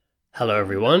Hello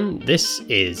everyone, this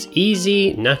is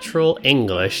Easy Natural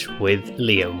English with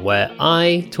Liam, where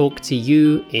I talk to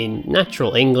you in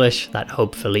natural English that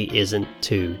hopefully isn't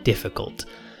too difficult.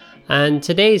 And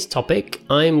today's topic,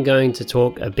 I'm going to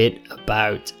talk a bit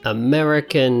about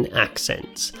American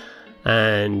accents.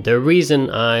 And the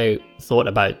reason I thought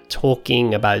about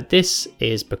talking about this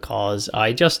is because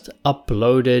I just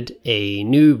uploaded a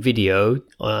new video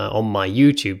on my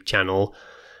YouTube channel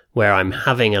where I'm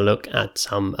having a look at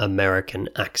some American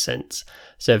accents.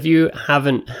 So if you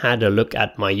haven't had a look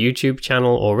at my YouTube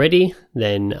channel already,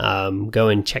 then go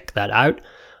and check that out.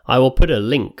 I will put a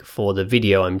link for the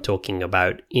video I'm talking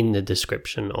about in the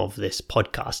description of this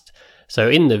podcast. So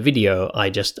in the video I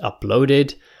just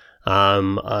uploaded,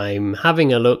 I'm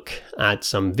having a look at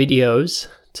some videos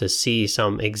to see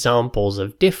some examples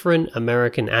of different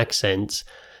American accents,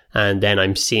 and then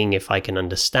I'm seeing if I can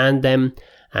understand them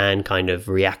and kind of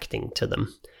reacting to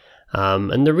them.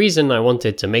 And the reason I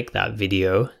wanted to make that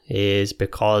video is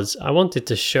because I wanted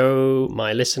to show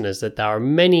my listeners that there are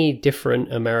many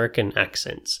different American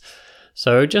accents.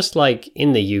 So just like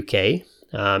in the UK,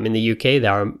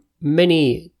 there are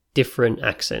many different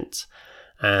accents.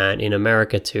 And in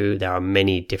America too, there are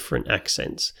many different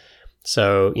accents.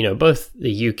 So, both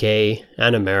the UK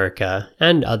and America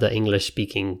and other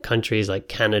English-speaking countries like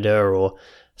Canada or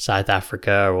South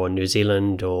Africa or New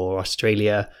Zealand or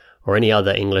Australia or any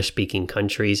other English-speaking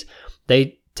countries,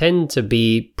 they tend to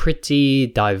be pretty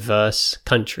diverse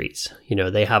countries.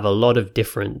 They have a lot of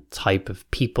different type of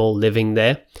people living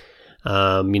there.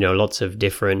 Lots of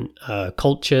different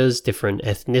cultures, different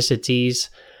ethnicities,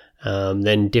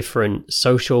 then different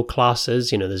social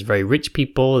classes. There's very rich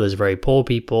people, there's very poor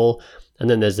people, and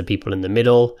then there's the people in the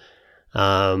middle.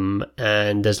 And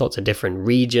there's lots of different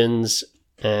regions.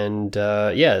 And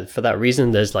for that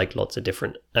reason, there's lots of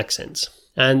different accents.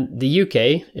 And the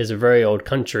UK is a very old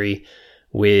country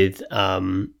with a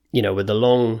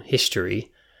long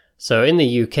history. So in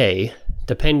the UK,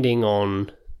 depending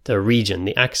on the region,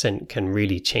 the accent can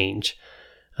really change.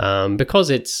 Because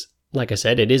it's, like I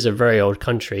said, it is a very old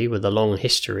country with a long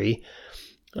history.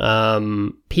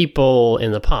 People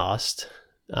in the past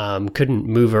couldn't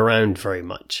move around very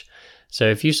much. So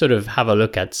if you sort of have a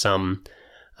look at some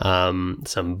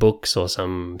books or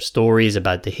some stories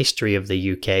about the history of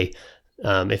the UK,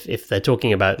 if they're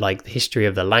talking about the history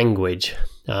of the language,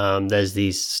 there's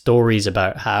these stories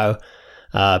about how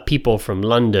people from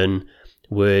London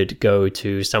would go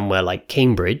to somewhere like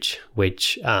Cambridge,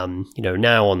 which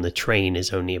now on the train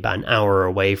is only about an hour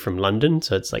away from London,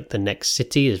 so it's the next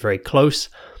city is very close.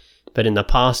 But in the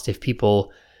past, if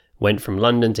people went from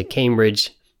London to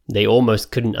Cambridge, they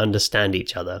almost couldn't understand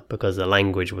each other because the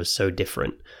language was so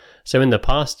different. So in the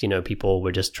past, people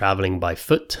were just traveling by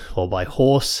foot or by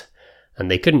horse, and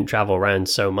they couldn't travel around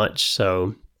so much.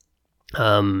 So,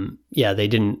 they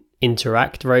didn't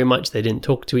interact very much. They didn't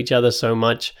talk to each other so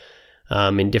much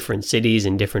in different cities,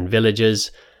 in different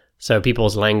villages. So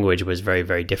people's language was very,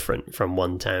 very different from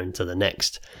one town to the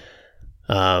next.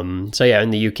 In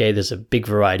the UK, there's a big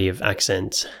variety of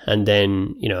accents. And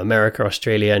then, America,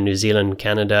 Australia, New Zealand,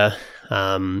 Canada,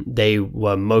 they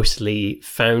were mostly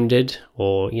founded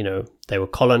or, they were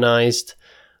colonized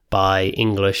by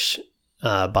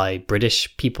by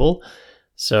British people.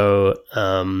 So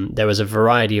there was a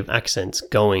variety of accents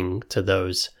going to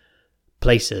those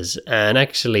places. And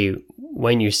actually,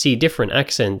 when you see different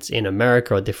accents in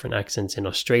America or different accents in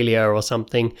Australia or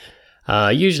something,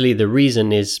 usually the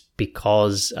reason is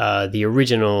because the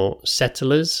original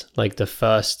settlers, the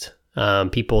first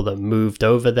people that moved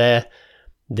over there,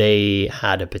 they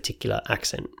had a particular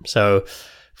accent. So,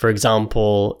 for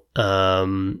example,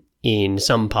 in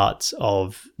some parts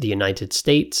of the United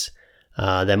States,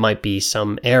 there might be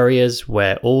some areas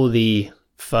where all the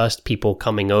first people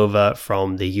coming over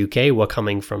from the UK were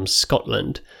coming from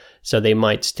Scotland. So they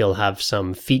might still have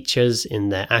some features in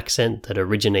their accent that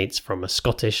originates from a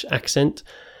Scottish accent.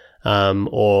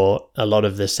 Or a lot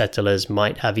of the settlers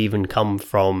might have even come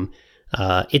from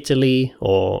Italy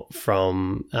or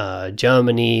from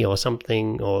Germany or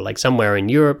something, or somewhere in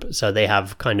Europe. So they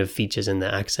have kind of features in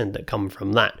their accent that come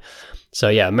from that. So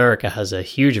America has a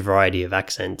huge variety of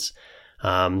accents.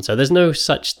 So there's no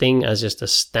such thing as just a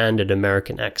standard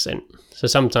American accent. So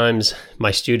sometimes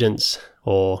my students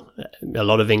or a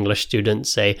lot of English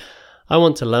students say, I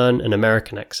want to learn an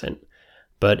American accent.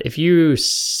 But if you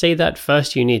say that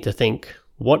first, you need to think,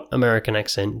 what American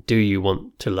accent do you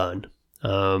want to learn?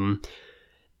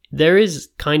 There is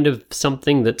kind of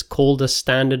something that's called a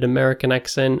standard American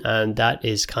accent, and that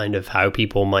is kind of how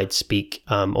people might speak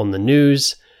on the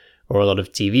news, or a lot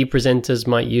of TV presenters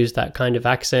might use that kind of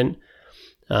accent.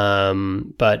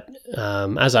 But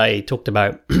as I talked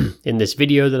about in this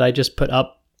video that I just put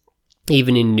up,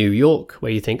 even in New York,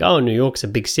 where you think, oh, New York's a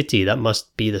big city, that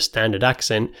must be the standard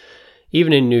accent.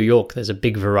 Even in New York, there's a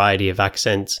big variety of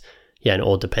accents. Yeah, and it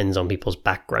all depends on people's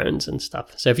backgrounds and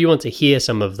stuff. So if you want to hear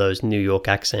some of those New York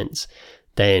accents,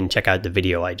 then check out the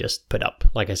video I just put up.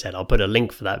 Like I said, I'll put a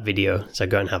link for that video, so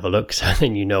go and have a look so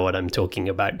then you know what I'm talking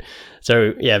about.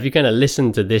 So yeah, if you kind of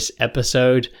listen to this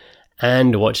episode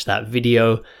and watch that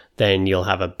video, then you'll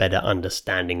have a better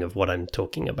understanding of what I'm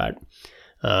talking about.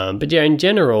 But yeah, in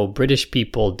general, British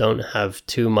people don't have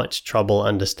too much trouble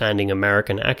understanding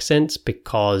American accents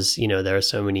because, you know, there are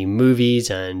so many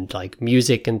movies and like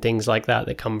music and things like that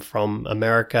that come from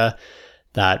America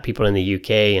that people in the UK,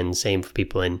 and same for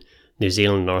people in New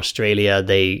Zealand or Australia,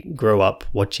 they grow up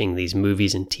watching these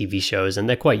movies and TV shows and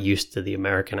they're quite used to the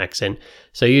American accent.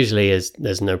 So usually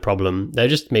there's no problem. There are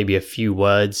just maybe a few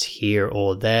words here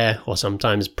or there, or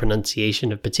sometimes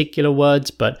pronunciation of particular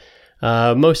words, but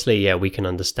mostly, yeah, we can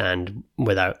understand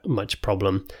without much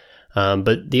problem.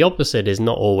 But the opposite is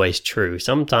not always true.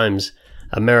 Sometimes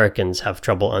Americans have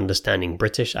trouble understanding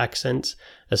British accents,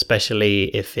 especially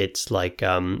if it's like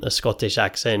a Scottish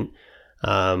accent,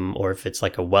 or if it's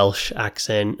like a Welsh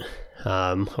accent,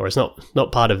 or it's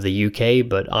not part of the UK,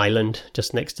 but Ireland,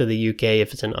 just next to the UK,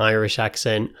 if it's an Irish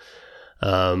accent,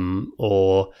 even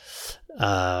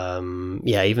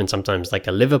sometimes like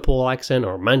a Liverpool accent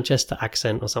or a Manchester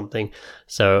accent or something.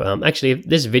 So actually, if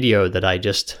this video that I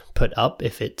just put up,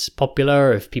 if it's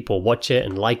popular, if people watch it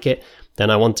and like it, then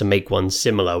I want to make one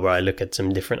similar where I look at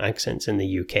some different accents in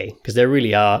the UK, because there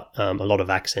really are a lot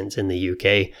of accents in the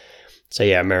UK. So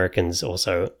yeah, Americans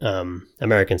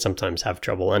sometimes have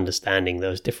trouble understanding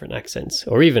those different accents,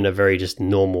 or even a very just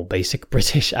normal basic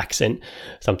British accent.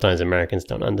 Sometimes Americans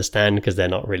don't understand because they're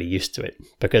not really used to it.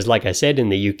 Because like I said, in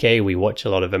the UK, we watch a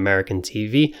lot of American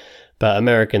TV, but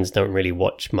Americans don't really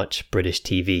watch much British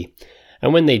TV.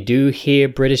 And when they do hear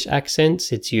British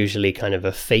accents, it's usually kind of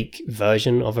a fake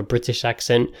version of a British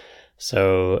accent.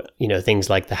 So, you know, things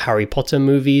like the Harry Potter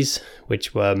movies,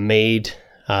 which were made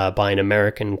by an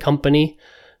American company.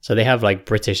 So they have like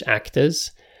British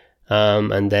actors,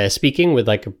 and they're speaking with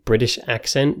like a British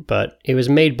accent, but it was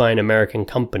made by an American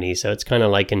company. So it's kind of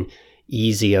like an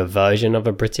easier version of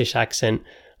a British accent.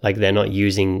 Like they're not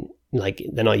using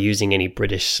any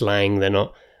British slang. They're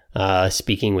not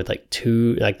speaking with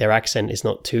their accent is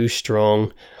not too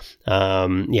strong.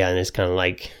 And it's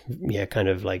kind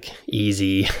of like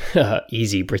easy,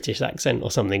 easy British accent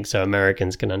or something, so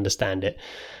Americans can understand it.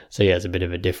 So yeah, it's a bit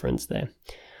of a difference there.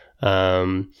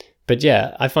 But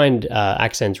yeah, I find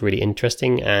accents really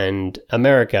interesting, and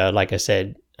America, like I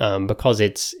said, because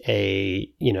it's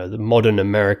the modern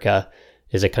America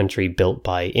is a country built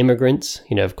by immigrants.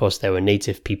 You know, of course, there were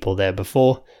native people there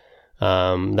before.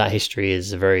 That history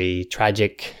is a very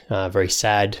tragic, very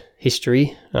sad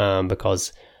history,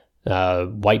 because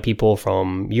white people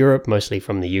from Europe, mostly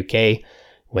from the UK,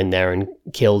 went there and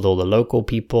killed all the local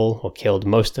people, or killed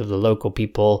most of the local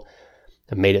people,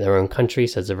 and made it their own country.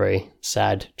 So it's a very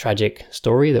sad, tragic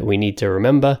story that we need to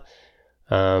remember.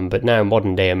 But now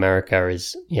modern day America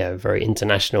is a very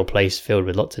international place filled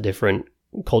with lots of different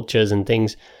cultures and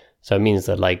things. So it means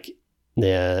that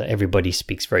everybody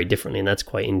speaks very differently, and that's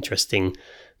quite interesting,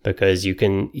 because you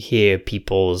can hear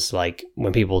people's, like,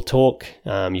 when people talk,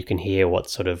 you can hear what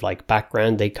sort of like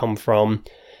background they come from.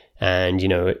 And, you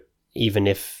know, even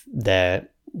if their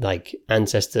like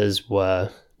ancestors were,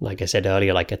 like I said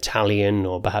earlier, like Italian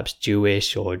or perhaps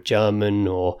Jewish or German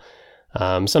or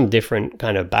some different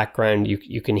kind of background,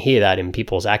 you can hear that in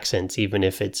people's accents, even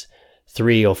if it's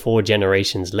 3 or 4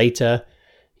 generations later,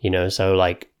 you know. So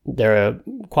like there are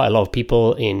quite a lot of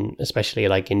people especially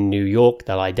like in New York,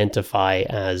 they'll identify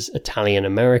as Italian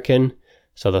American.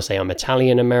 So they'll say, I'm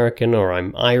Italian American or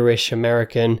I'm Irish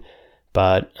American.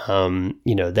 But,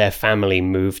 their family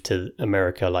moved to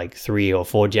America like 3 or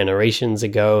 4 generations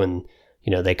ago, and,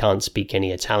 you know, they can't speak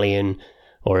any Italian.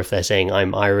 Or if they're saying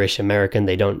I'm Irish American,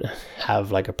 they don't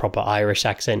have like a proper Irish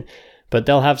accent, but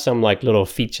they'll have some like little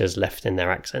features left in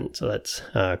their accent. So that's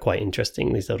quite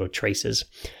interesting, these little traces.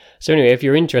 So anyway, if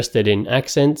you're interested in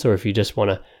accents, or if you just want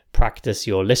to practice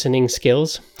your listening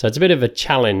skills, so it's a bit of a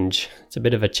challenge. It's a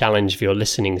bit of a challenge for your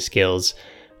listening skills.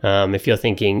 If you're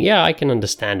thinking, yeah, I can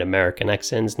understand American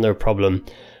accents, no problem.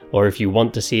 Or if you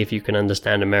want to see if you can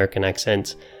understand American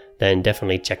accents, then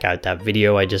definitely check out that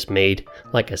video I just made.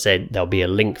 Like I said, there'll be a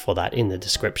link for that in the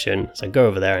description. So go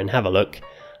over there and have a look.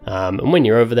 And when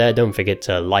you're over there, don't forget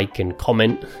to like and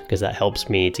comment, because that helps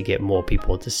me to get more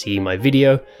people to see my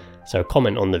video. So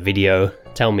comment on the video,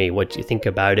 tell me what you think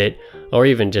about it, or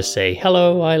even just say,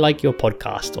 hello, I like your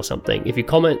podcast or something. If you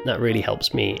comment, that really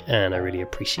helps me and I really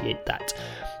appreciate that.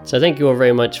 So thank you all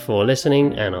very much for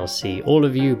listening, and I'll see all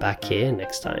of you back here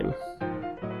next time.